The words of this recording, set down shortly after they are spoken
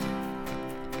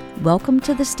Welcome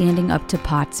to the Standing Up to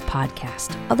POTS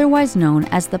podcast, otherwise known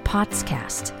as the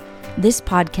POTScast. This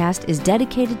podcast is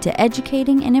dedicated to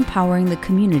educating and empowering the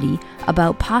community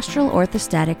about postural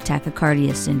orthostatic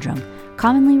tachycardia syndrome,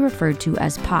 commonly referred to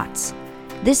as POTS.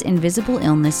 This invisible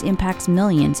illness impacts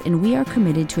millions, and we are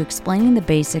committed to explaining the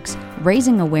basics,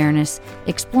 raising awareness,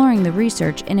 exploring the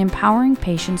research, and empowering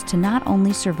patients to not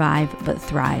only survive but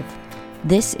thrive.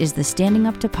 This is the Standing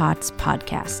Up to POTS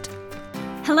podcast.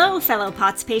 Hello, fellow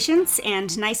POTS patients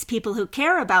and nice people who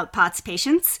care about POTS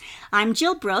patients. I'm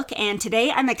Jill Brooke, and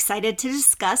today I'm excited to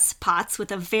discuss POTS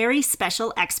with a very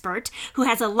special expert who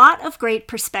has a lot of great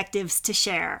perspectives to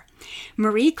share.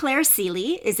 Marie-Claire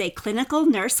Seeley is a clinical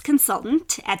nurse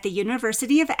consultant at the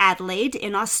University of Adelaide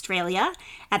in Australia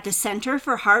at the Centre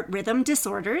for Heart Rhythm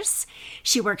Disorders.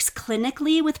 She works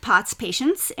clinically with POTS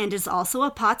patients and is also a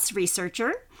POTS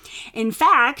researcher. In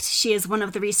fact, she is one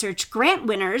of the research grant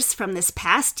winners from this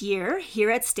past year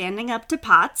here at Standing Up to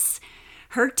POTS.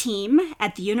 Her team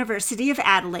at the University of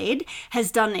Adelaide has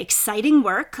done exciting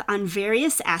work on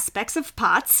various aspects of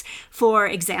POTS. For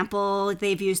example,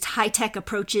 they've used high-tech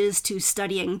approaches to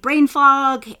studying brain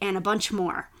fog and a bunch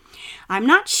more. I'm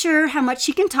not sure how much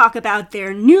she can talk about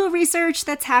their new research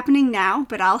that's happening now,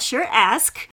 but I'll sure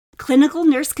ask. Clinical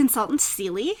nurse consultant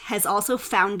Seeley has also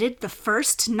founded the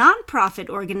first nonprofit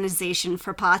organization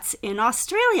for POTS in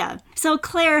Australia. So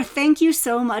Claire, thank you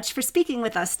so much for speaking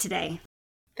with us today.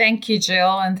 Thank you,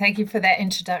 Jill, and thank you for that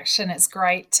introduction. It's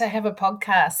great to have a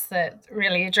podcast that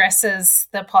really addresses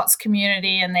the POTS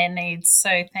community and their needs.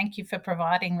 So thank you for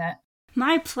providing that.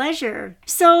 My pleasure.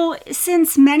 So,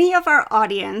 since many of our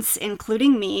audience,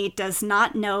 including me, does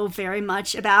not know very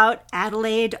much about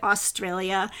Adelaide,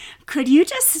 Australia, could you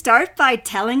just start by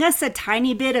telling us a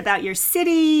tiny bit about your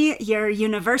city, your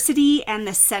university, and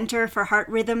the Centre for Heart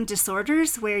Rhythm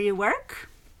Disorders where you work?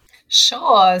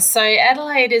 Sure. So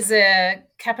Adelaide is a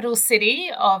capital city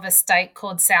of a state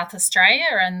called South Australia,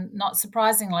 and not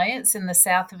surprisingly, it's in the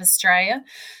south of Australia.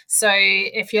 So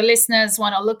if your listeners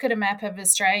want to look at a map of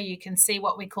Australia, you can see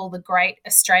what we call the Great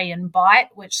Australian Bight,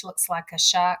 which looks like a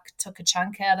shark took a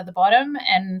chunk out of the bottom,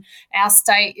 and our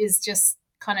state is just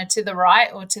kind of to the right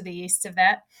or to the east of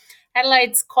that.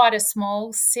 Adelaide's quite a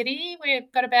small city.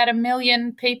 We've got about 1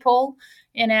 million people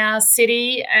in our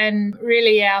city, and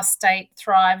really our state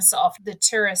thrives off the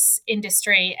tourist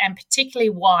industry and particularly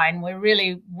wine. We're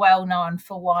really well known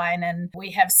for wine, and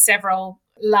we have several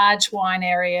large wine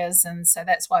areas, and so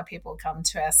that's why people come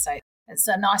to our state. It's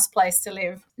a nice place to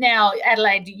live. Now,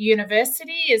 Adelaide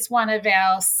University is one of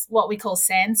our what we call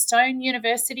sandstone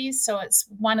universities. So it's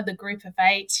one of the group of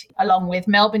 8, along with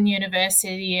Melbourne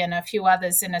University and a few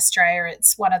others in Australia.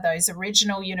 It's one of those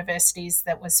original universities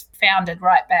that was founded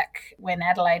right back when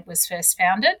Adelaide was first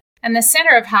founded. And the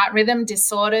Centre of Heart Rhythm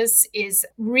Disorders is a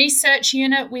research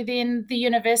unit within the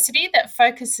university that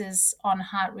focuses on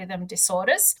heart rhythm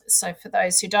disorders. So for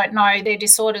those who don't know, they're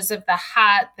disorders of the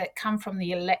heart that come from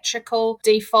the electrical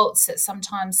defaults that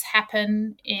sometimes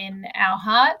happen in our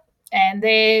heart. And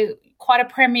they're quite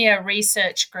a premier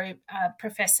research group.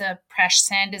 Professor Prash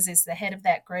Sanders is the head of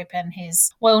that group, and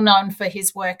he's well known for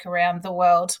his work around the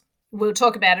world. We'll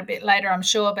talk about it a bit later, I'm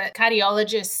sure, but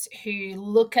cardiologists who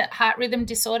look at heart rhythm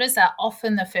disorders are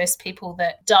often the first people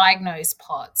that diagnose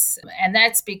POTS. And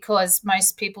that's because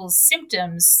most people's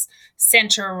symptoms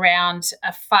center around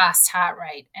a fast heart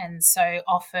rate. And so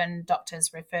often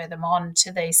doctors refer them on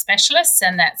to these specialists,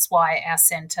 and that's why our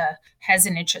centre has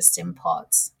an interest in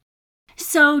POTS.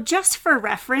 So just for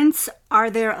reference, are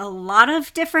there a lot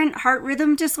of different heart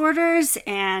rhythm disorders,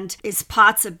 and is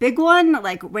POTS a big one?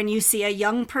 Like when you see a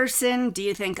young person, do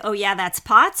you think, oh yeah, that's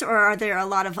POTS? Or are there a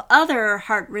lot of other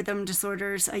heart rhythm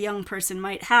disorders a young person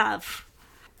might have?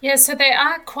 Yeah, so there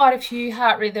are quite a few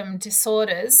heart rhythm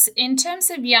disorders. In terms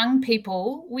of young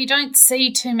people, we don't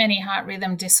see too many heart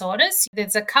rhythm disorders.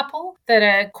 There's a couple that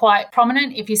are quite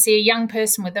prominent. If you see a young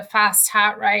person with a fast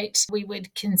heart rate, we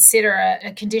would consider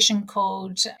a condition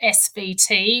called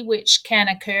SVT, which can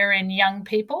occur in young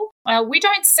people. We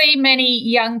don't see many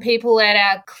young people at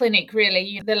our clinic,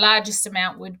 really. The largest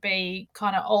amount would be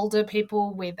kind of older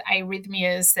people with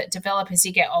arrhythmias that develop as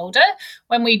you get older.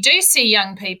 When we do see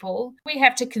young people, we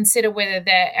have to consider whether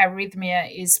their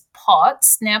arrhythmia is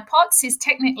POTS. Now, POTS is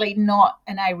technically not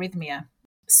an arrhythmia.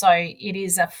 So it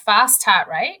is a fast heart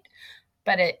rate,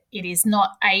 but it is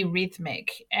not arrhythmic.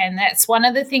 And that's one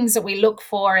of the things that we look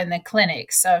for in the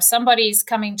clinic. So if somebody's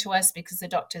coming to us because the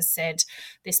doctor said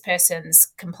this person's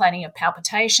complaining of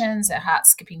palpitations, their heart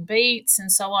skipping beats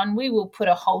and so on, we will put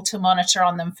a Holter monitor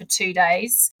on them for 2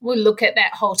 days. We'll look at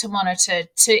that Holter monitor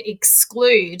to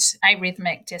exclude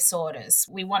arrhythmic disorders.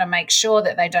 We want to make sure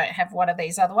that they don't have one of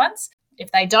these other ones.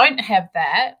 If they don't have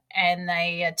that and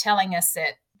they are telling us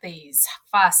that these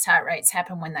fast heart rates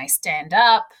happen when they stand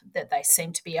up, that they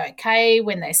seem to be okay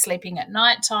when they're sleeping at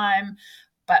nighttime,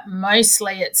 but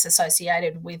mostly it's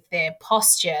associated with their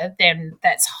posture, then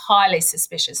that's highly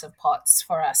suspicious of POTS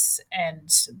for us. And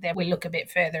then we look a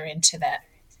bit further into that.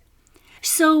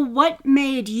 So what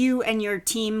made you and your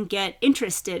team get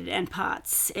interested in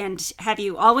POTS? And have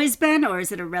you always been, or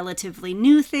is it a relatively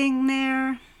new thing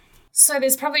there? So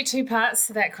there's probably two parts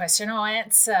to that question. I'll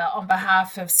answer on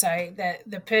behalf of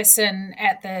the person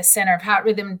at the Centre of Heart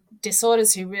Rhythm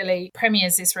Disorders who really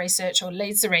premiers this research or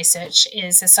leads the research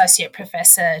is Associate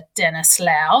Professor Dennis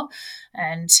Lau,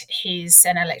 and he's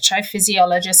an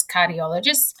electrophysiologist,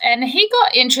 cardiologist, and he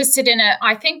got interested in it,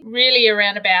 I think, really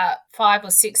around about 5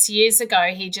 or 6 years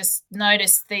ago. He just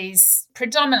noticed these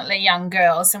predominantly young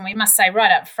girls, and we must say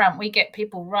right up front, we get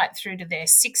people right through to their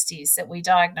 60s that we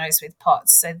diagnose with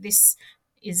POTS. So this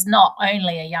is not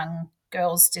only a young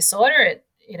girl's disorder,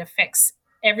 it affects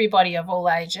everybody of all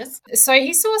ages. So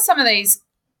he saw some of these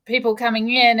people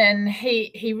coming in, and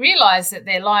he realised that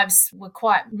their lives were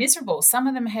quite miserable. Some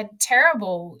of them had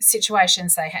terrible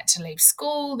situations. They had to leave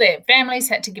school. Their families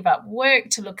had to give up work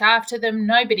to look after them.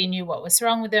 Nobody knew what was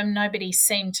wrong with them. Nobody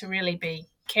seemed to really be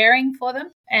caring for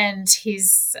them. And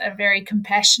he's a very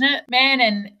compassionate man,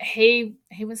 and he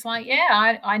was like,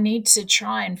 yeah, I need to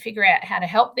try and figure out how to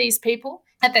help these people.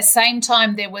 At the same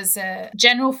time, there was a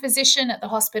general physician at the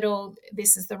hospital.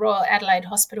 This is the Royal Adelaide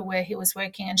Hospital where he was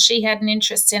working, and she had an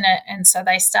interest in it. And so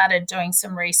they started doing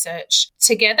some research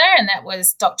together, and that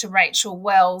was Dr. Rachel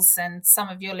Wells. And some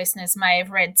of your listeners may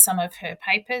have read some of her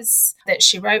papers that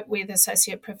she wrote with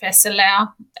Associate Professor Lau.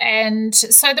 And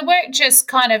so the work just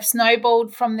kind of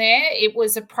snowballed from there. It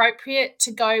was appropriate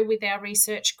to go with our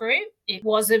research group. It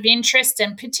was of interest,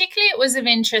 and particularly it was of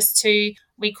interest to,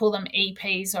 we call them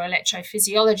EPs or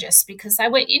electrophysiologists, because they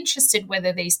were interested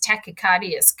whether these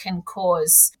tachycardias can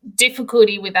cause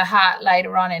difficulty with the heart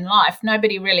later on in life.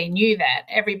 Nobody really knew that.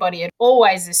 Everybody had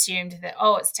always assumed that,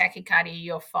 oh, it's tachycardia,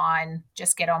 you're fine,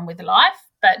 just get on with life.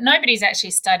 But nobody's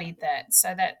actually studied that.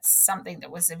 So that's something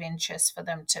that was of interest for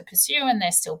them to pursue, and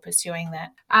they're still pursuing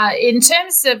that. In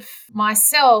terms of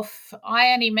myself,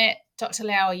 I only met Dr.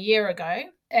 Lau a year ago,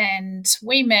 and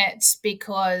we met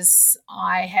because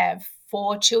I have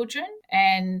 4 children,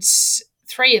 and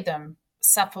 3 of them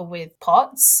suffer with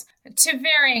POTS to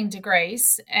varying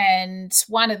degrees, and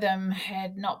one of them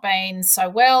had not been so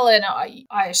well. And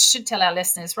I should tell our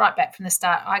listeners right back from the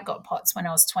start, I got POTS when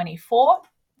I was 24,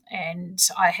 and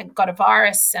I had got a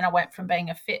virus, and I went from being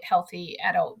a fit, healthy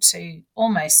adult to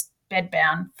almost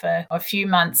bedbound for a few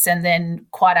months, and then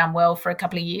quite unwell for a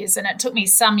couple of years. And it took me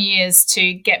some years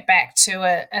to get back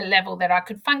to a level that I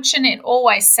could function. It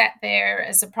always sat there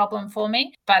as a problem for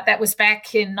me, but that was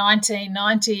back in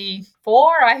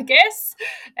 1994, I guess.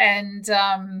 And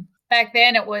back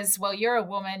then it was, well, you're a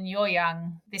woman, you're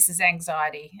young, this is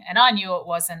anxiety. And I knew it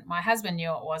wasn't. My husband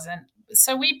knew it wasn't.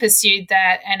 So we pursued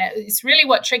that, and it's really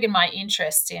what triggered my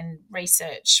interest in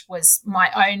research was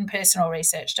my own personal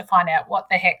research to find out what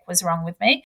the heck was wrong with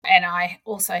me. And I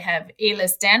also have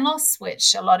Ehlers-Danlos,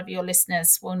 which a lot of your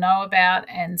listeners will know about.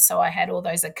 And so I had all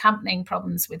those accompanying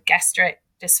problems with gastric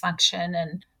dysfunction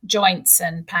and joints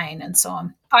and pain and so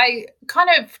on. I kind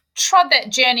of trod that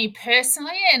journey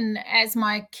personally, and as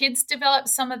my kids developed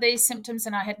some of these symptoms,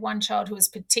 and I had one child who was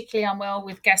particularly unwell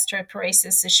with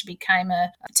gastroparesis as she became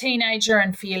a teenager,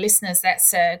 and for your listeners,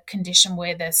 that's a condition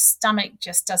where the stomach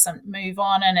just doesn't move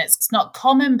on, and it's not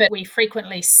common, but we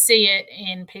frequently see it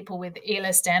in people with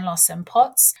Ehlers-Danlos and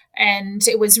POTS. And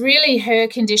it was really her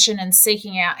condition and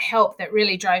seeking out help that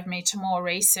really drove me to more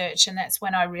research, and that's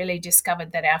when I really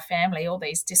discovered that our family, all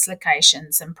these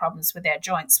dislocations and problems with our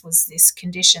joints, was this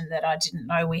condition that I didn't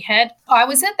know we had. I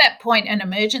was at that point an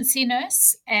emergency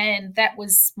nurse, and that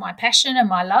was my passion and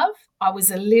my love. I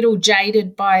was a little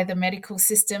jaded by the medical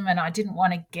system, and I didn't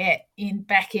want to get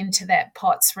back into that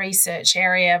POTS research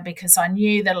area because I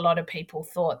knew that a lot of people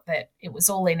thought that it was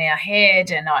all in our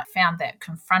head, and I found that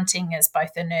confronting as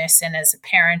both a nurse and as a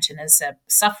parent and as a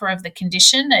sufferer of the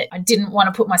condition. I didn't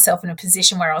want to put myself in a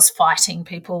position where I was fighting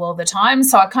people all the time,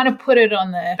 so I kind of put it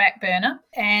on the back burner.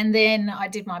 And then I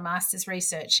did my master's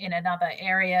research in another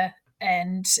area.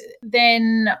 And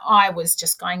then I was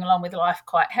just going along with life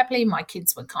quite happily. My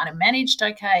kids were kind of managed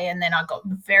okay. And then I got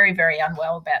very, very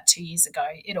unwell about 2 years ago.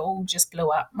 It all just blew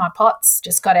up. My POTS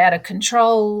just got out of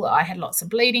control. I had lots of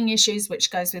bleeding issues, which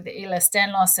goes with the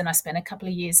Ehlers-Danlos, and I spent a couple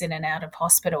of years in and out of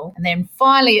hospital. And then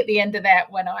finally at the end of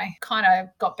that, when I kind of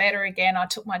got better again, I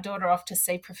took my daughter off to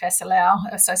see Professor Lau,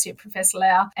 Associate Professor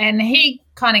Lau, and he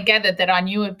kind of gathered that I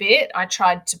knew a bit. I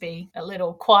tried to be a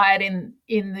little quiet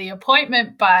in the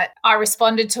appointment, but I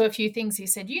responded to a few things. He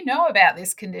said, "You know about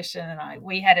this condition," and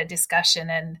we had a discussion,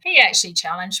 and he actually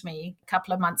challenged me a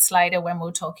couple of months later when we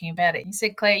were talking about it. He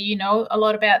said, "Claire, you know a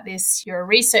lot about this. You're a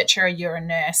researcher, you're a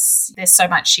nurse. There's so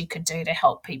much you could do to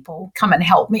help people. Come and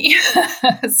help me."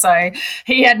 So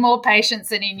he had more patients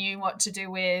than he knew what to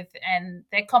do with, and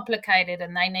they're complicated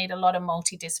and they need a lot of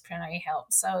multidisciplinary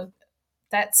help. So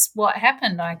that's what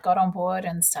happened. I got on board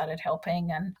and started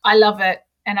helping, and I love it.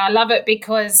 And I love it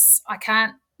because I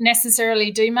can't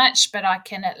necessarily do much, but I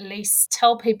can at least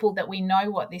tell people that we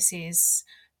know what this is,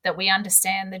 that we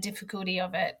understand the difficulty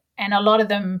of it. And a lot of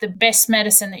them, the best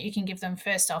medicine that you can give them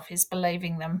first off is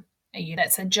believing them.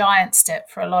 That's a giant step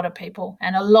for a lot of people.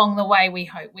 And along the way, we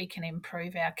hope we can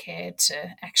improve our care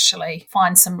to actually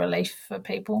find some relief for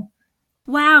people.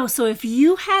 Wow, so if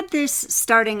you had this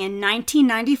starting in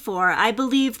 1994, I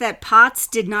believe that POTS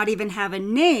did not even have a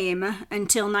name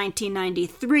until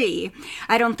 1993.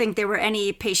 I don't think there were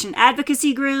any patient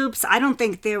advocacy groups. I don't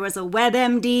think there was a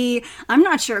WebMD. I'm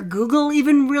not sure Google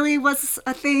even really was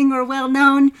a thing or well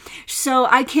known. So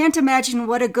I can't imagine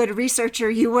what a good researcher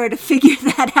you were to figure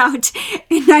that out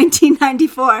in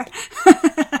 1994.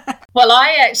 Well,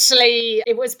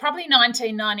 it was probably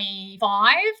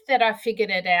 1995 that I figured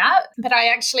it out, but I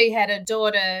actually had a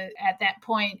daughter at that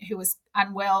point who was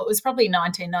unwell. It was probably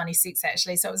 1996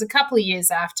 actually, so it was a couple of years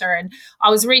after, and I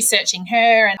was researching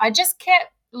her, and I just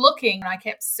kept looking and I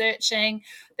kept searching.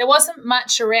 There wasn't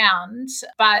much around,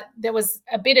 but there was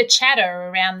a bit of chatter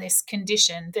around this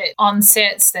condition that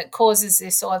onsets that causes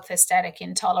this orthostatic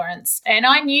intolerance. And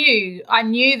I knew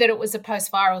that it was a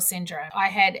post-viral syndrome. I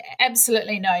had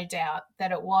absolutely no doubt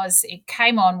that it was. It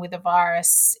came on with a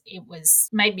virus. It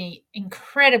made me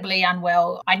incredibly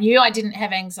unwell. I knew I didn't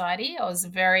have anxiety.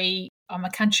 I'm a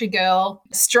country girl,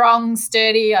 strong,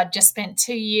 sturdy. I'd just spent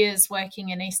 2 years working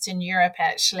in Eastern Europe,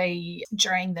 actually,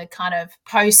 during the kind of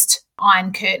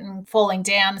post-Iron Curtain falling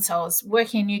down. So I was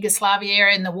working in Yugoslavia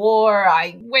in the war.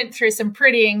 I went through some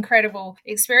pretty incredible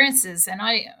experiences, and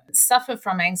I suffer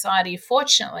from anxiety,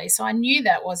 fortunately. So I knew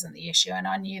that wasn't the issue, and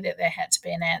I knew that there had to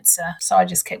be an answer. So I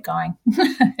just kept going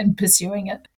and pursuing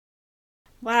it.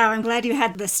 Wow, I'm glad you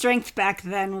had the strength back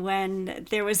then when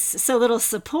there was so little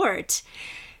support.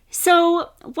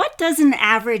 So what does an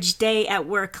average day at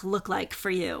work look like for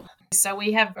you? So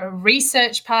we have a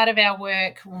research part of our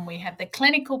work, when we have the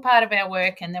clinical part of our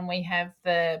work, and then we have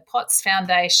the POTS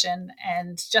Foundation.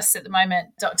 And just at the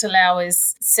moment, Dr. Lau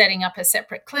is setting up a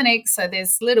separate clinic. So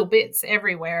there's little bits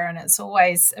everywhere, and it's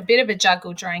always a bit of a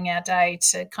juggle during our day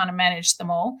to kind of manage them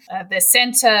all. The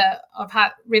Centre of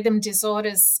Heart Rhythm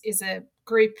Disorders is a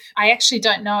group. I actually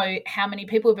don't know how many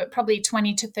people, but probably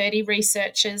 20 to 30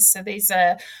 researchers. So these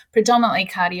are predominantly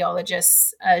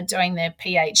cardiologists doing their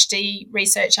PhD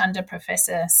research under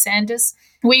Professor Sanders.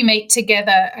 We meet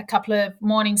together a couple of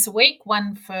mornings a week,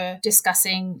 one for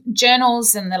discussing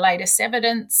journals and the latest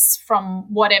evidence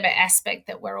from whatever aspect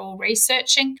that we're all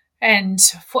researching. And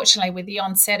fortunately, with the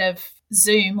onset of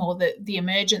Zoom, or the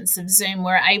emergence of Zoom,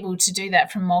 we're able to do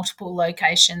that from multiple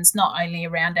locations, not only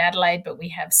around Adelaide, but we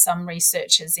have some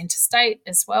researchers interstate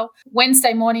as well.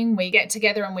 Wednesday morning, we get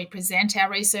together and we present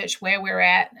our research, where we're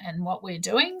at and what we're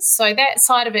doing. So that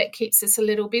side of it keeps us a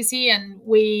little busy, and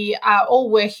we are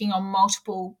all working on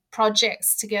multiple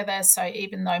projects together. So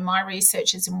even though my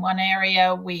research is in one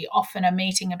area, we often are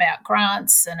meeting about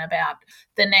grants and about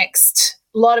the next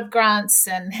lot of grants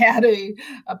and how to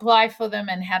apply for them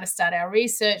and how to start our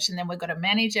research. And then we've got to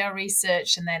manage our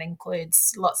research, and that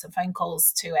includes lots of phone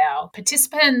calls to our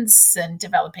participants and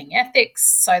developing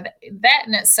ethics. So that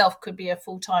in itself could be a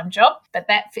full-time job, but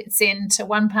that fits into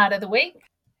one part of the week.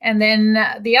 And then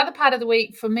the other part of the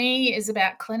week for me is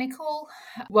about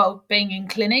being in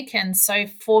clinic. And so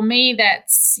for me,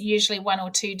 that's usually 1 or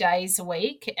 2 days a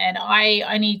week. And I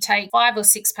only take 5 or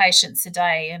 6 patients a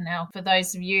day. And now for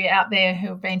those of you out there who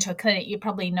have been to a clinic, you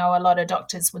probably know a lot of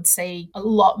doctors would see a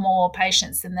lot more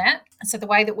patients than that. So the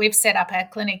way that we've set up our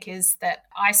clinic is that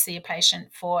I see a patient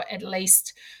for at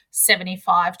least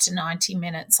 75 to 90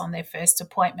 minutes on their first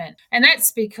appointment. And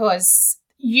that's because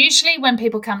usually when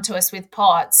people come to us with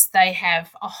POTS, they have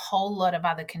a whole lot of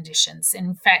other conditions.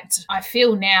 In fact, I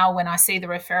feel now when I see the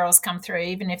referrals come through,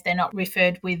 even if they're not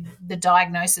referred with the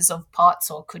diagnosis of POTS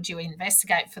or could you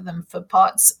investigate for them for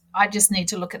POTS, I just need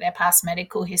to look at their past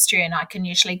medical history, and I can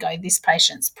usually go, this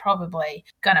patient's probably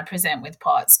going to present with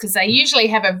POTS, because they usually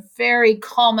have a very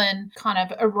common kind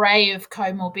of array of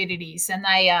comorbidities, and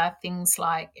they are things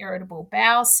like irritable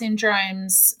bowel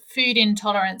syndromes, food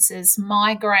intolerances,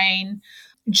 migraine,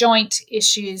 joint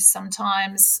issues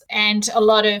sometimes, and a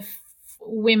lot of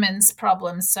women's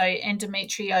problems, so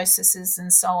endometriosis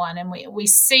and so on. And we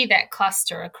see that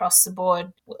cluster across the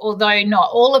board. Although not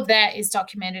all of that is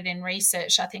documented in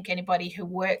research, I think anybody who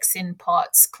works in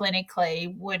POTS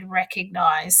clinically would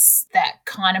recognize that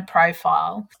kind of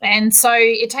profile. And so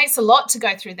it takes a lot to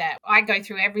go through that. I go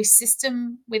through every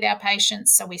system with our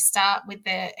patients. So we start with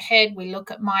the head, we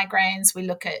look at migraines, we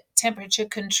look at temperature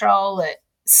control, at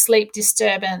sleep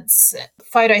disturbance,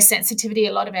 photosensitivity.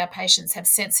 A lot of our patients have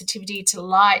sensitivity to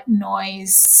light,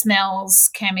 noise, smells,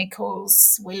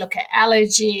 chemicals. We look at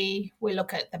allergy, we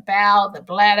look at the bowel, the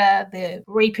bladder, the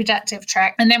reproductive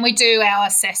tract, and then we do our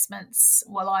assessments.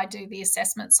 Well, I do the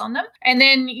assessments on them. And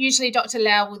then usually Dr.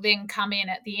 Lau will then come in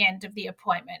at the end of the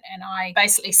appointment and I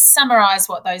basically summarize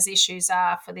what those issues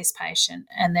are for this patient.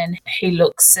 And then he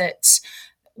looks at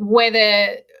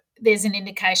whether there's an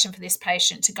indication for this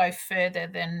patient to go further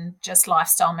than just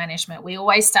lifestyle management. We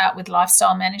always start with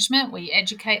lifestyle management. We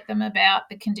educate them about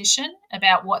the condition,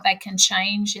 about what they can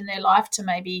change in their life to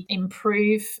maybe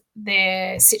improve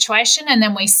their situation. And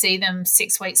then we see them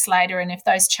 6 weeks later. And if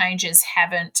those changes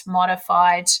haven't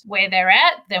modified where they're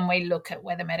at, then we look at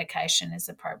whether medication is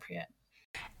appropriate.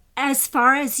 As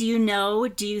far as you know,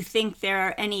 do you think there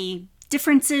are any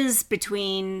differences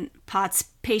between POTS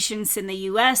patients in the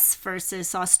US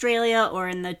versus Australia or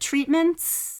in the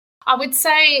treatments? I would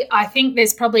say I think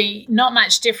there's probably not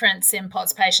much difference in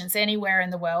POTS patients anywhere in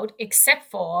the world, except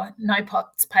for no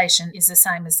POTS patient is the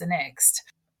same as the next.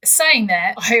 Saying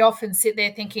that, I often sit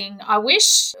there thinking, I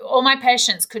wish all my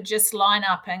patients could just line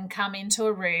up and come into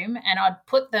a room and I'd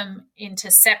put them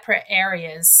into separate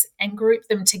areas and group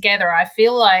them together. I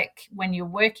feel like when you're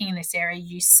working in this area,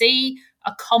 you see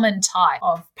a common type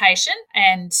of patient.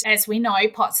 And as we know,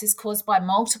 POTS is caused by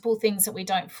multiple things that we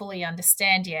don't fully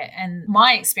understand yet. And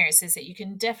my experience is that you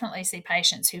can definitely see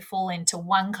patients who fall into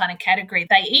one kind of category.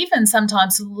 They even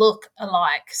sometimes look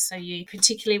alike. So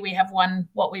particularly we have one,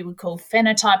 what we would call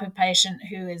phenotype of patient,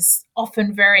 who is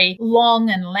often very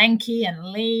long and lanky and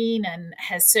lean and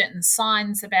has certain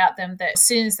signs about them that as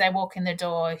soon as they walk in the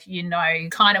door, you know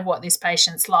kind of what this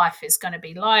patient's life is going to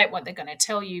be like, what they're going to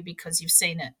tell you because you've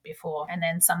seen it before. And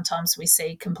then sometimes we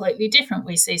see completely different.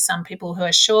 We see some people who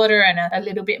are shorter and a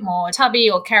little bit more tubby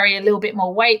or carry a little bit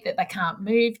more weight that they can't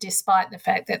move despite the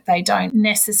fact that they don't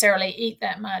necessarily eat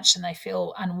that much and they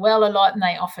feel unwell a lot, and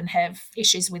they often have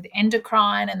issues with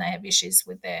endocrine and they have issues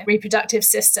with their reproductive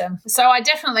system. So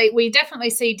we definitely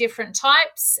see different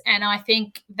types, and I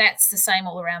think that's the same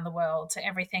all around the world. To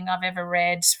everything I've ever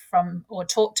read from or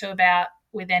talked to about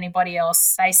with anybody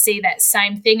else, they see that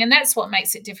same thing, and that's what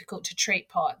makes it difficult to treat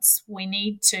POTS. We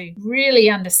need to really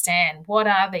understand what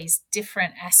are these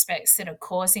different aspects that are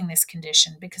causing this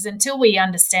condition, because until we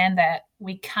understand that,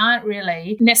 we can't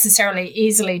really necessarily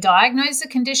easily diagnose the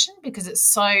condition because it's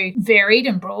so varied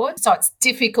and broad. So it's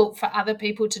difficult for other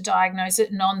people to diagnose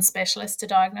it, non-specialists to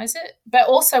diagnose it. But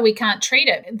also we can't treat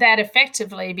it that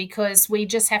effectively because we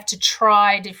just have to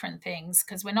try different things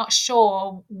because we're not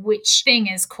sure which thing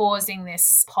is causing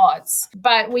this POTS.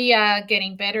 But we are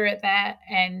getting better at that.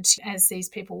 And as these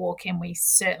people walk in, we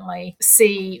certainly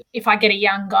see, if I get a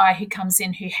young guy who comes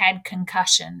in who had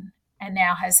concussion and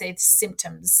now has its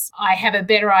symptoms, I have a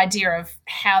better idea of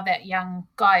how that young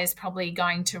guy is probably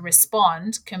going to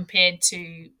respond compared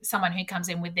to someone who comes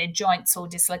in with their joints all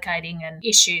dislocating and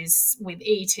issues with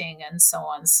eating and so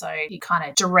on. So it kind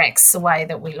of directs the way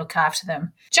that we look after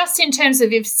them. Just in terms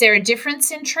of if there a difference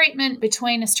in treatment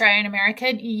between Australia and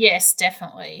America, yes,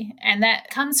 definitely. And that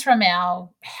comes from our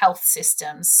health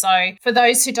systems. So for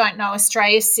those who don't know,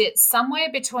 Australia sits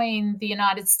somewhere between the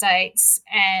United States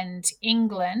and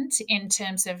England in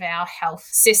terms of our health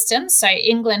system. So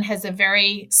England has a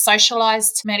very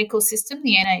socialised medical system,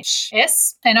 the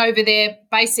NHS, and over there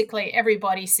basically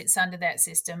everybody sits under that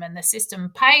system, and the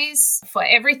system pays for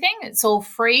everything. It's all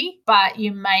free, but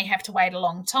you may have to wait a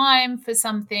long time for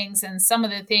some things, and some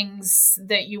of the things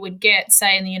that you would get,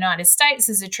 say in the United States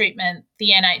as a treatment,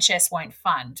 the NHS won't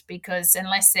fund, because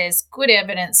unless there's good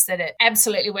evidence that it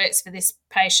absolutely works for this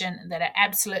patient, that it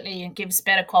absolutely gives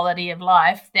better quality of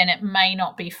life, then it may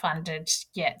not be funded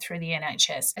yet through the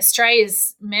NHS.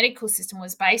 Australia's medical system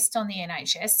was based on the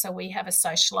NHS, so we have a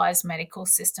socialised medical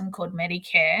system called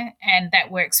Medicare, and that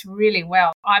works really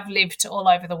well. I've lived all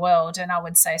over the world, and I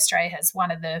would say Australia has one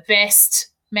of the best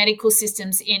medical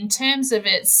systems in terms of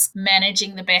its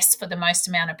managing the best for the most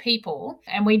amount of people.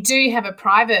 And we do have a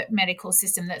private medical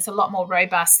system that's a lot more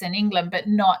robust than England, but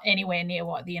not anywhere near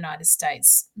what the United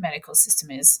States medical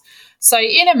system is. So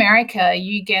in America,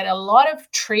 you get a lot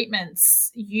of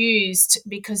treatments used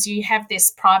because you have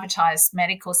this privatized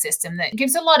medical system that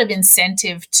gives a lot of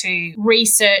incentive to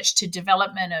research, to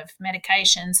development of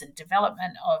medications and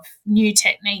development of new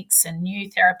techniques and new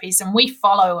therapies. And we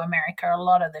follow America a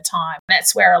lot of the time.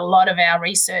 That's where a lot of our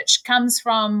research comes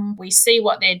from. We see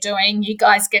what they're doing. You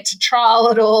guys get to trial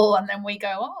it all. And then we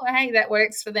go, oh, hey, that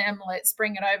works for them. Let's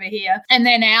bring it over here. And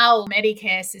then our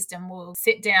Medicare system will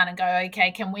sit down and go,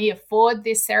 okay, can we afford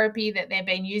this therapy that they've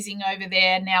been using over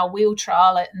there? Now we'll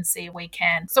trial it and see if we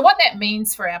can. So what that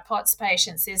means for our POTS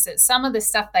patients is that some of the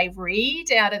stuff they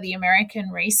read out of the American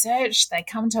research, they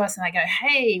come to us and they go,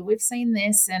 hey, we've seen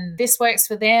this and this works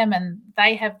for them and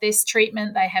they have this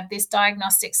treatment, they have this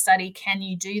diagnostic study. Can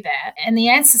you do that? And the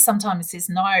answer sometimes is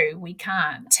no, we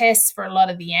can't. Tests for a lot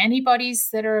of the antibodies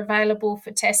that are available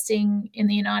for testing in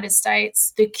the United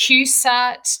States. The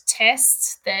QSAT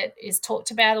test that is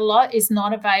talked about a lot is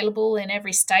not available in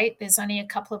every state. There's only a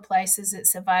couple of places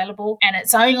it's available, and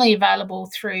it's only available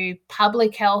through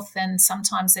public health, and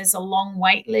sometimes there's a long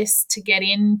wait list to get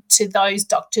into those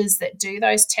doctors that do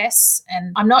those tests.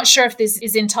 And I'm not sure if this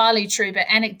is entirely true, but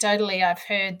anecdotally I've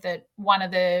heard that one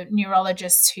of the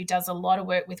neurologists who does a lot of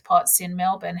work with POTS in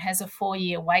Melbourne has a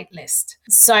 4-year wait list.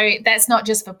 So that's not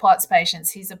just for POTS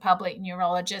patients. He's a public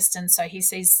neurologist, and so he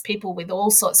sees people with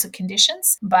all sorts of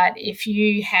conditions. But if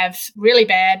you have really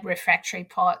bad refractory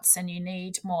POTS and you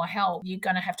need more help, you're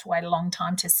going to have to wait a long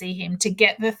time to see him to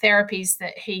get the therapies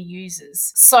that he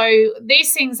uses. So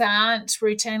these things aren't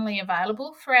routinely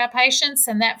available for our patients,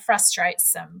 and that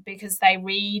frustrates them because they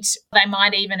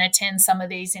might even attend some of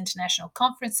these international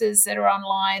conferences that are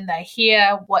online. They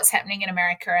hear what's happening in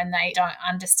America and they don't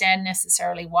understand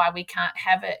necessarily why we can't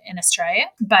have it in Australia.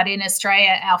 But in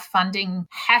Australia, our funding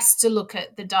has to look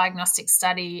at the diagnostic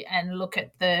study and look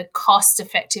at the cost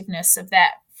effectiveness of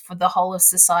that for the whole of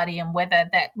society, and whether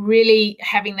that really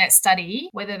having that study,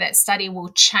 whether that study will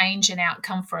change an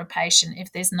outcome for a patient.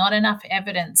 If there's not enough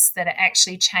evidence that it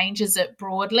actually changes it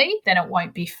broadly, then it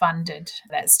won't be funded.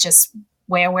 That's just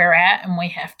where we're at, and we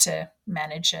have to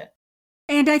manage it.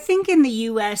 And I think in the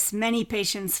US, many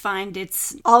patients find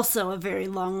it's also a very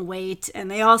long wait, and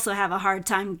they also have a hard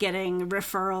time getting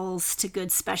referrals to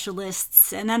good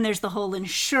specialists. And then there's the whole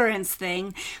insurance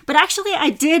thing. But actually, I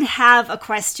did have a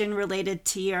question related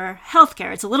to your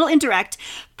healthcare. It's a little indirect,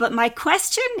 but my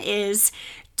question is,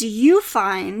 do you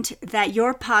find that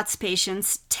your POTS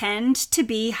patients tend to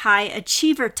be high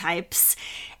achiever types?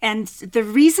 And the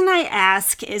reason I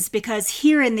ask is because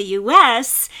here in the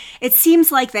US, it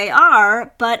seems like they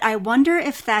are, but I wonder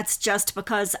if that's just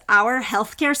because our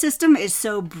healthcare system is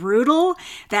so brutal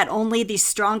that only the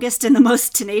strongest and the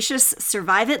most tenacious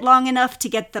survive it long enough to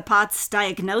get the POTS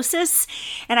diagnosis.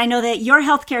 And I know that your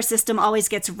healthcare system always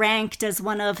gets ranked as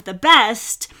one of the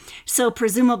best, so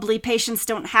presumably patients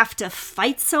don't have to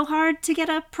fight so hard to get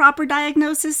a proper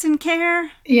diagnosis and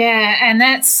care. Yeah, and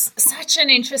that's such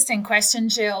an interesting question,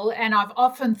 Jill. And I've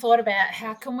often thought about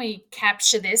how can we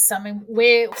capture this? I mean,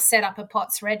 we've set up a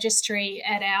POTS registry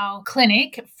at our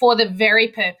clinic for the very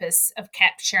purpose of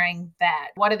capturing that.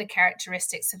 What are the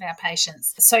characteristics of our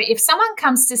patients? So if someone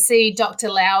comes to see Dr.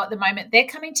 Lau at the moment, they're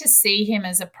coming to see him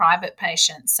as a private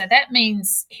patient. So that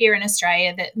means here in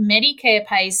Australia that Medicare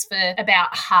pays for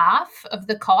about half of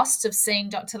the cost of seeing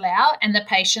Dr. Lau, and the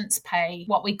patients pay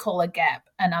what we call a gap,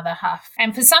 another half.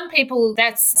 And for some people,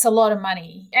 that's a lot of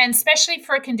money, and especially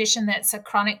for a condition that's a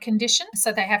chronic condition.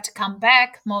 So they have to come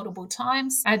back multiple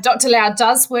times. Dr. Lau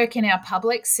does work in our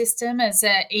public system as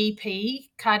an EP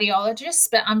cardiologist,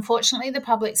 but unfortunately the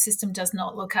public system does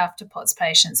not look after POTS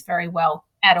patients very well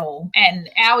at all. And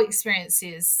our experience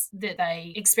is that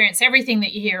they experience everything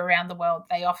that you hear around the world.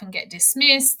 They often get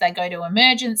dismissed, they go to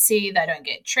emergency, they don't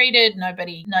get treated,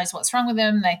 nobody knows what's wrong with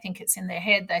them, they think it's in their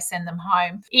head, they send them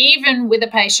home. Even with a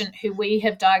patient who we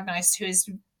have diagnosed who is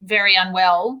very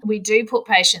unwell, we do put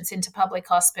patients into public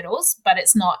hospitals, but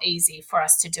it's not easy for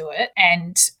us to do it.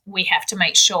 And we have to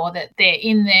make sure that they're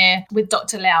in there with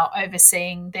Dr. Lau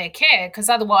overseeing their care, because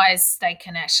otherwise they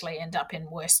can actually end up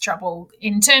in worse trouble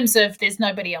in terms of there's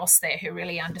nobody else there who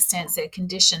really understands their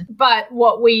condition. But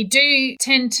what we do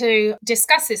tend to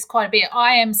discuss this quite a bit.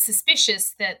 I am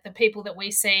suspicious that the people that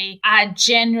we see are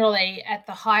generally at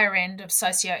the higher end of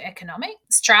socioeconomic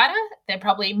strata. They're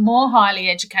probably more highly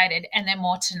educated and they're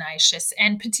more tenacious,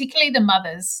 and particularly the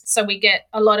mothers. So we get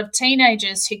a lot of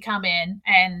teenagers who come in,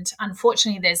 and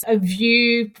unfortunately there's a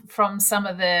view from some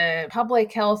of the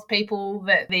public health people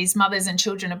that these mothers and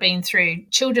children have been through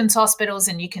children's hospitals,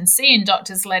 and you can see in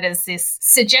doctors' letters this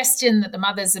suggestion that the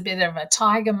mother's a bit of a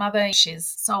tiger mother,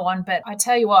 she's so on. But I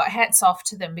tell you what, hats off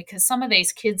to them, because some of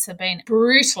these kids have been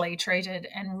brutally treated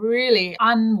and really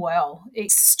unwell,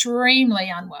 extremely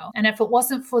unwell. And if it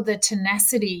wasn't for the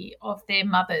tenacity of their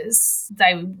mothers,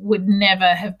 they would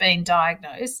never have been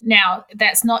diagnosed. Now,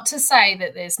 that's not to say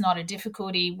that there's not a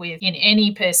difficulty in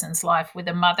any person's life with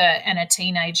a mother and a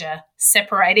teenager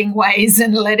separating ways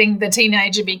and letting the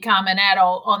teenager become an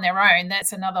adult on their own.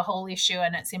 That's another whole issue,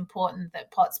 and it's important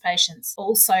that POTS patients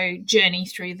also journey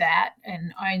through that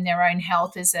and own their own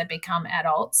health as they become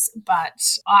adults.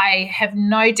 But I have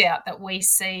no doubt that we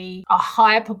see a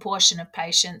higher proportion of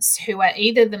patients who are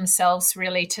either themselves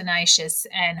really tenacious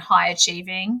and high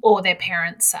achieving, or their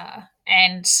parents are.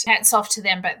 And hats off to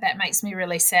them, but that makes me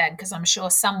really sad, because I'm sure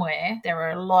somewhere there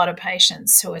are a lot of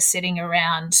patients who are sitting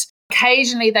around.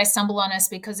 Occasionally they stumble on us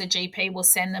because a GP will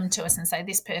send them to us and say,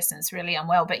 this person's really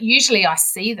unwell. But usually I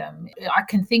see them. I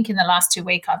can think in the last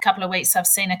couple of weeks, I've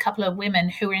seen a couple of women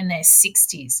who are in their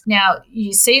 60s. Now,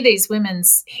 you see these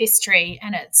women's history,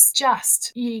 and it's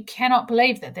just, you cannot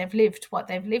believe that they've lived what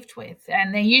they've lived with.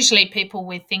 And they're usually people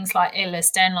with things like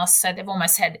Ehlers-Danlos, so they've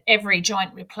almost had every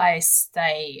joint replaced.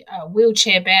 They are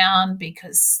wheelchair bound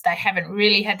because they haven't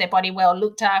really had their body well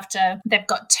looked after. They've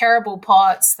got terrible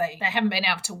POTS. They haven't been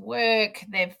able to work.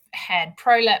 They've had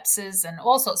prolapses and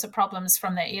all sorts of problems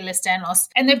from their Ehlers-Danlos,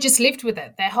 and they've just lived with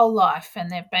it their whole life, and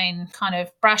they've been kind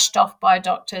of brushed off by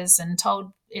doctors and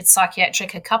told it's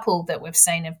psychiatric. A couple that we've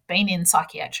seen have been in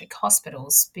psychiatric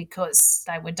hospitals because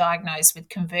they were diagnosed with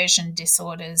conversion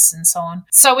disorders and so on.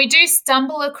 So we do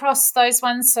stumble across those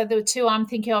ones. So the two I'm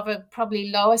thinking of are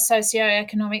probably lower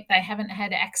socioeconomic. They haven't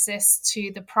had access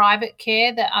to the private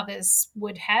care that others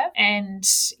would have. And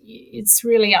it's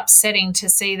really upsetting to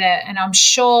see that. And I'm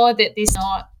sure that this is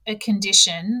not a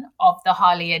condition of the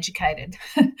highly educated.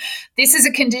 This is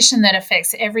a condition that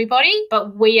affects everybody,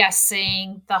 but we are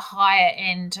seeing the higher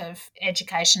end of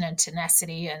education and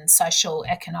tenacity and social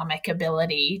economic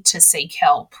ability to seek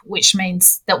help, which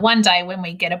means that one day when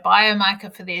we get a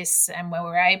biomarker for this and when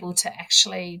we're able to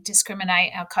actually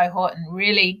discriminate our cohort and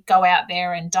really go out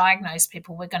there and diagnose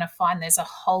people, we're going to find there's a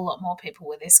whole lot more people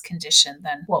with this condition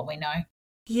than what we know.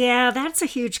 Yeah, that's a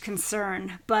huge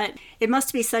concern, but it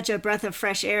must be such a breath of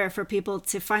fresh air for people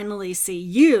to finally see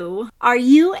you. Are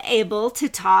you able to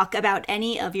talk about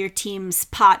any of your team's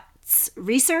POTS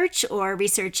research or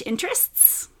research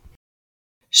interests?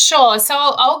 Sure. So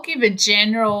I'll give a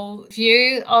general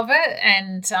view of it,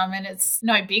 and it's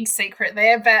no big secret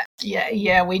there, but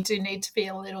yeah, we do need to be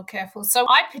a little careful. So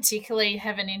I particularly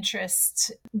have an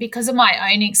interest because of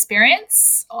my own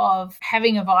experience of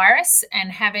having a virus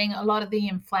and having a lot of the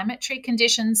inflammatory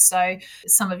conditions. So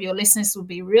some of your listeners will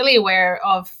be really aware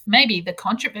of maybe the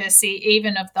controversy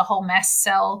even of the whole mast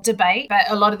cell debate, but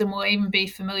a lot of them will even be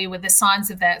familiar with the signs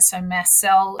of that. So mast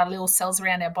cell are little cells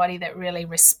around our body that really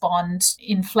respond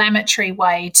inflammatory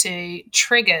way to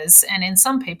triggers, and in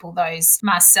some people those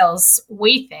mast cells,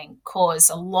 we think,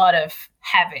 cause a lot of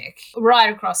havoc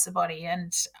right across the body,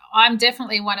 and I'm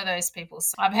definitely one of those people.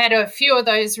 So I've had a few of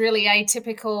those really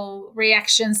atypical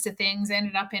reactions to things,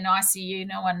 ended up in ICU.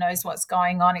 No one knows what's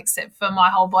going on except for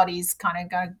my whole body's kind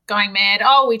of going mad.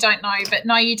 Oh, we don't know, but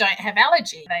no, you don't have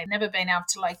allergy. They've never been able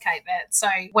to locate that. So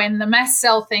when the mast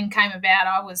cell thing came about,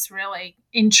 I was really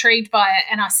intrigued by it,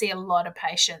 and I see a lot of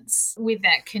patients with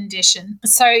that condition.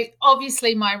 So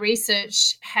obviously my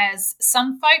research has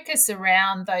some focus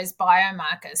around those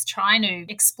biomarkers, trying to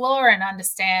explore and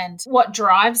understand what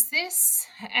drives this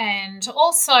and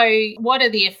also what are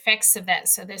the effects of that.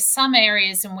 So there's some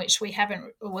areas in which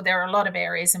there are a lot of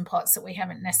areas in POTS that we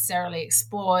haven't necessarily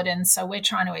explored, and so we're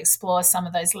trying to explore some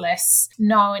of those less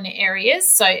known areas.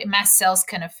 So mast cells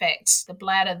can affect the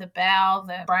bladder, the bowel,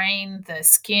 the brain, the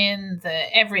skin, the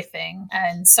everything.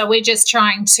 And so we're just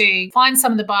trying to find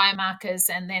some of the biomarkers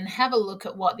and then have a look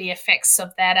at what the effects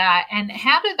of that are and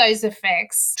how do those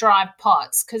effects drive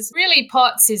POTS, because really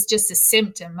POTS is just a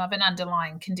symptom of an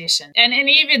underlying condition. And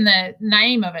even the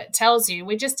name of it tells you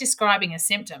we're just describing a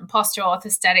symptom, postural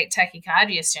orthostatic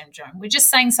tachycardia syndrome. We're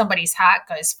just saying somebody's heart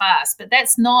goes fast, but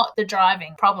that's not the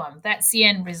driving problem. That's the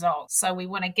end result. So we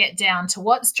want to get down to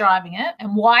what's driving it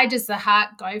and why does the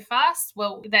heart go fast?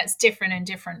 Well, that's different in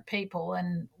different people,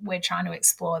 and we're trying to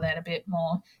explore that a bit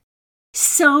more.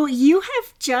 So you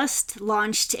have just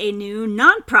launched a new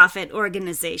nonprofit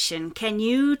organization. Can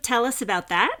you tell us about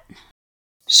that?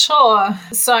 Sure.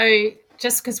 So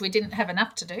just because we didn't have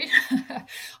enough to do.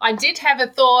 I did have a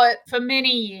thought for many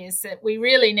years that we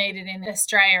really needed in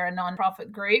Australia a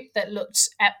non-profit group that looked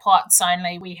at POTS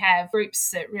only. We have groups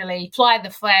that really fly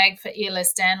the flag for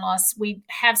Ehlers-Danlos. We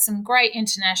have some great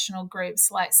international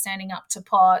groups like Standing Up to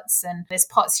POTS, and there's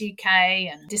POTS UK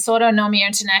and Dysautonomia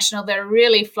International that are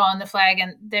really flying the flag,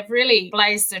 and they've really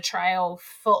blazed the trail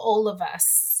for all of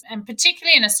us. And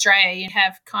particularly in Australia, you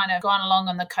have kind of gone along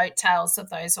on the coattails of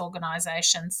those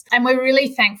organisations. And we're really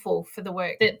thankful for the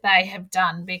work that they have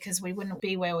done, because we wouldn't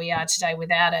be where we are today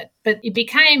without it. But it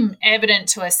became evident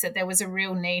to us that there was a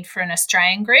real need for an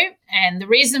Australian group. And the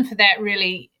reason for that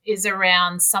really is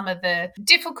around some of the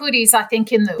difficulties, I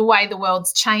think, in the way the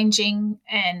world's changing,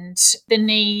 and the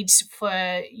need for,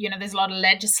 there's a lot of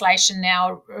legislation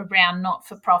now around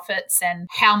not-for-profits and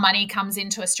how money comes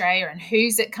into Australia and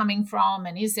who's it coming from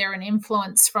and is there an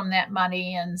influence from that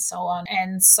money and so on.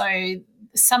 And so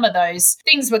some of those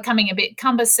things were coming a bit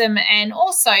cumbersome. And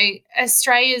also,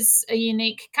 Australia's a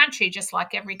unique country, just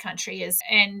like every country is.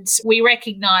 And we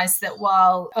recognise that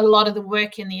while a lot of the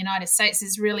work in the United States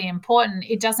is really important,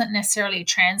 it doesn't necessarily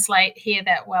translate here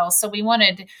that well. So we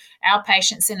wanted our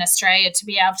patients in Australia to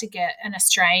be able to get an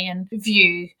Australian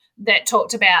view that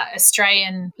talked about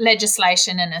Australian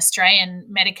legislation and Australian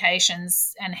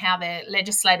medications and how they're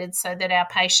legislated, so that our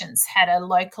patients had a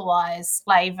localised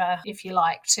flavour, if you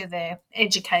like, to their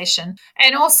education.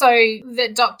 And also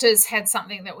that doctors had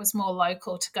something that was more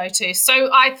local to go to.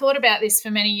 So I thought about this for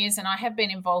many years, and I have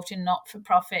been involved in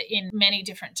not-for-profit in many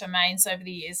different domains over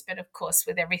the years. But of course,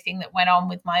 with everything that went on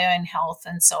with my own health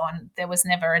and so on, there was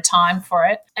never a time for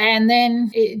it. And then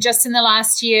just in the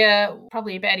last year,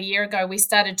 probably about a year ago, we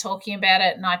started talking about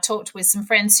it, and I talked with some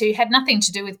friends who had nothing to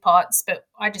do with POTS, but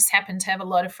I just happen to have a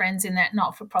lot of friends in that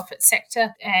not-for-profit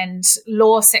sector and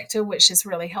law sector, which is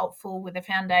really helpful with the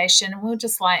foundation. And we were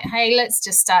just like, hey, let's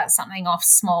just start something off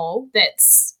small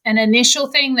that's an initial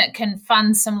thing that can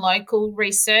fund some local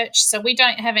research. So we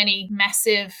don't have any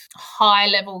massive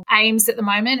high-level aims at the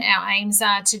moment. Our aims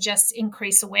are to just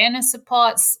increase awareness of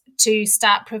POTS, to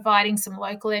start providing some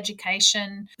local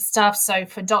education stuff, so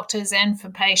for doctors and for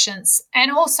patients,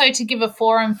 and also to give a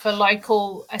forum for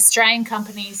local Australian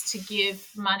companies to give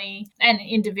money and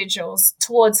individuals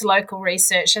towards local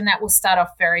research. And that will start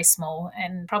off very small,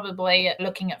 and probably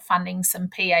looking at funding some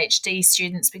PhD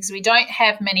students, because we don't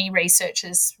have many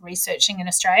researchers researching in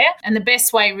Australia. And the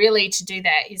best way really to do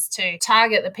that is to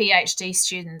target the PhD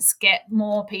students, get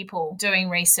more people doing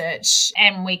research,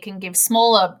 and we can give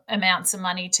smaller amounts of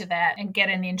money to that and get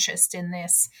an interest in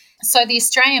this. So the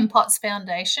Australian POTS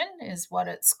Foundation is what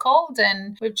it's called,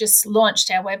 and we've just launched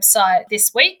our website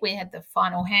this week. We had the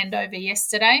final handover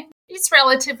yesterday. It's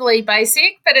relatively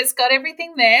basic, but it's got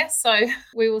everything there. So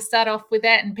we will start off with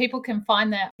that, and people can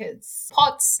find that. It's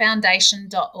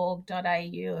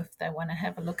potsfoundation.org.au if they want to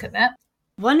have a look at that.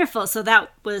 Wonderful. So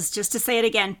that was just to say it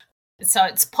again. So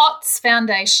it's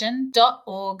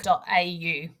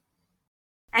potsfoundation.org.au.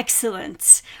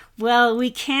 Excellent. Well, we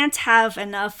can't have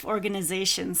enough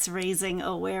organizations raising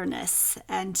awareness.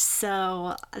 And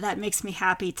so that makes me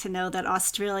happy to know that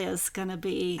Australia is going to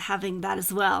be having that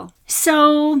as well.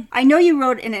 So I know you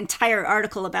wrote an entire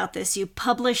article about this. You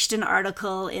published an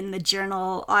article in the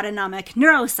journal Autonomic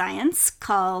Neuroscience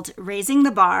called Raising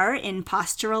the Bar in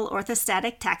Postural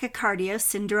Orthostatic Tachycardia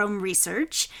Syndrome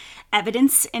Research,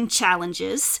 Evidence and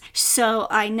Challenges. So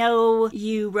I know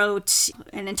you wrote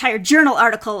an entire journal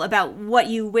article about what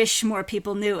you wish more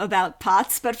people knew about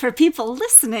POTS, but for people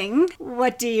listening,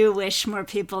 what do you wish more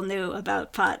people knew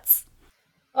about POTS?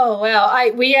 Oh,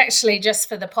 well, we actually, just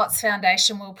for the POTS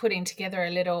Foundation, we were putting together a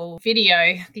little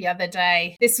video the other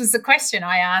day. This was the question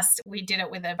I asked. We did it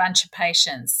with a bunch of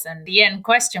patients, and the end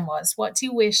question was, what do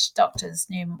you wish doctors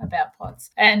knew about POTS?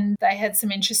 And they had some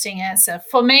interesting answer.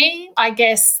 For me, I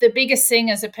guess the biggest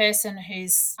thing as a person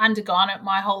who's undergone it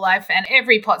my whole life, and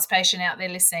every POTS patient out there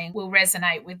listening will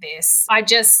resonate with this, I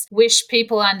just wish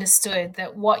people understood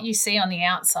that what you see on the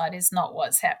outside is not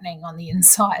what's happening on the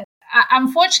inside.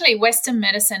 Unfortunately, Western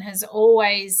medicine has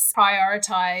always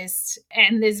prioritised,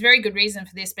 and there's very good reason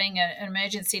for this, being an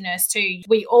emergency nurse too.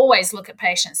 We always look at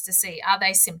patients to see, are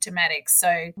they symptomatic?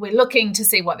 So we're looking to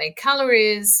see what their colour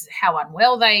is, how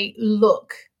unwell they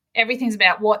look. Everything's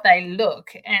about what they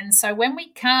look. And so when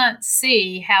we can't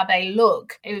see how they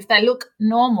look, if they look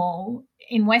normal,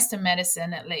 in Western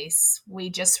medicine, at least, we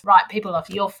just write people off.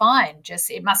 You're fine.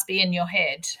 Just, it must be in your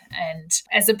head. And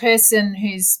as a person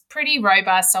who's pretty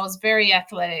robust, I was very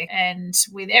athletic, and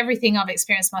with everything I've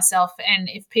experienced myself, and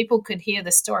if people could hear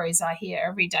the stories I hear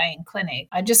every day in clinic,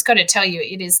 I just got to tell you,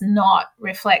 it is not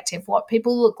reflective. What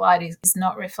people look like is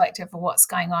not reflective of what's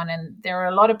going on. And there are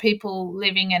a lot of people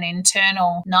living an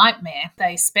internal nightmare.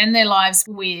 They spend their lives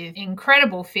with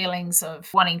incredible feelings of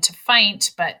wanting to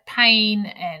faint, but pain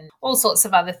and all sorts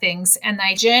of other things. And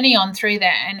they journey on through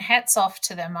that, and hats off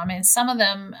to them. I mean, some of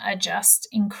them are just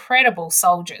incredible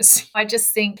soldiers. I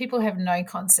just think people have no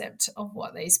concept of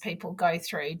what these people go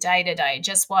through day to day,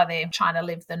 just while they're trying to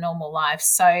live the normal life.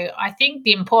 So I think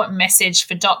the important message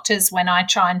for doctors when I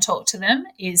try and talk to them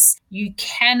is you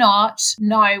cannot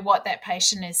know what that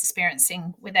patient is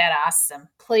experiencing without asking them.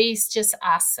 Please just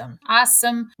ask them. Ask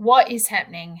them, what is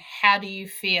happening? How do you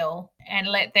feel? And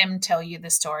let them tell you the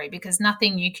story, because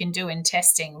nothing you can do in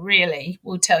testing really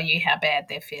will tell you how bad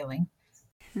they're feeling.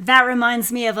 That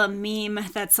reminds me of a meme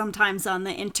that's sometimes on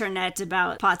the internet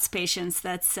about POTS patients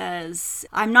that says,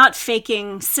 I'm not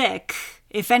faking sick.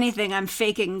 If anything, I'm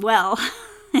faking well.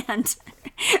 And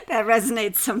that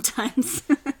resonates sometimes.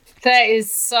 That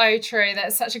is so true.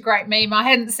 That's such a great meme. I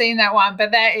hadn't seen that one,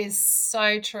 but that is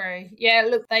so true. Yeah,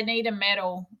 look, they need a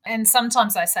medal. And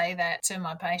sometimes I say that to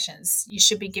my patients. You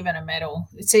should be given a medal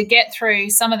to get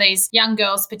through. Some of these young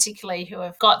girls, particularly, who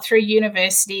have got through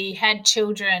university, had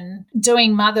children,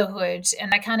 doing motherhood,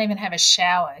 and they can't even have a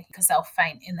shower because they'll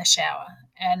faint in the shower.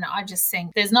 And I just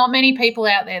think there's not many people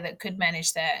out there that could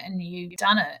manage that, and you've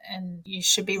done it, and you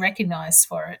should be recognised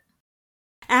for it.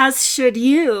 As should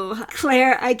you.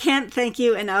 Claire, I can't thank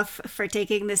you enough for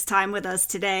taking this time with us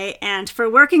today and for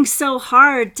working so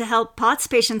hard to help POTS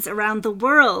patients around the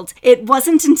world. It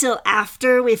wasn't until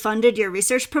after we funded your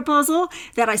research proposal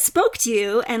that I spoke to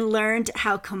you and learned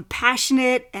how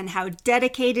compassionate and how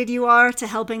dedicated you are to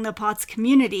helping the POTS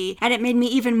community, and it made me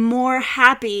even more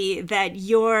happy that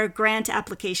your grant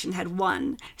application had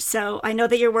won. So I know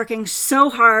that you're working so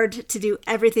hard to do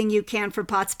everything you can for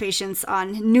POTS patients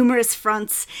on numerous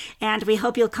fronts, and we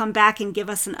hope you'll come back and give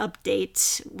us an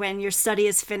update when your study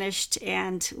is finished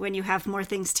and when you have more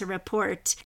things to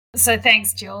report. So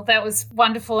thanks, Jill. That was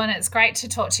wonderful, and it's great to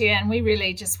talk to you. And we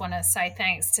really just want to say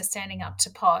thanks to Standing Up to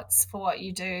POTS for what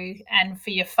you do and for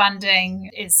your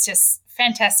funding. It's just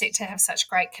fantastic to have such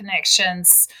great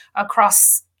connections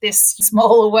across this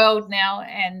smaller world now,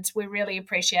 and we really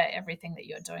appreciate everything that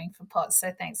you're doing for POTS.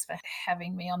 So thanks for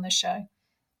having me on the show.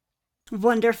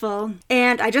 Wonderful.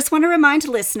 And I just want to remind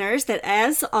listeners that,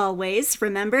 as always,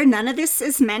 remember, none of this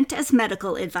is meant as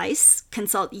medical advice.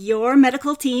 Consult your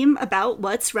medical team about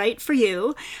what's right for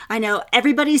you. I know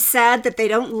everybody's sad that they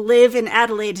don't live in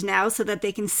Adelaide now so that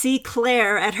they can see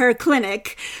Claire at her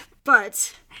clinic,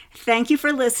 but thank you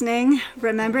for listening.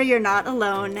 Remember, you're not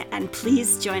alone, and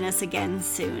please join us again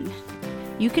soon.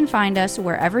 You can find us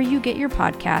wherever you get your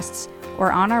podcasts or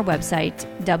on our website,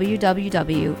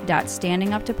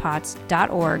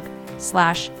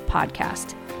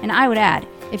 www.standinguptopots.org/podcast. And I would add,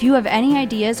 if you have any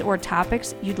ideas or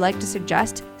topics you'd like to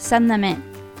suggest, send them in.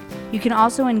 You can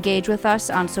also engage with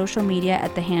us on social media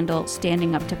at the handle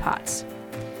Standing Up to POTS.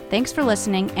 Thanks for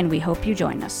listening, and we hope you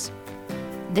join us.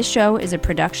 This show is a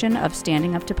production of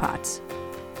Standing Up to POTS.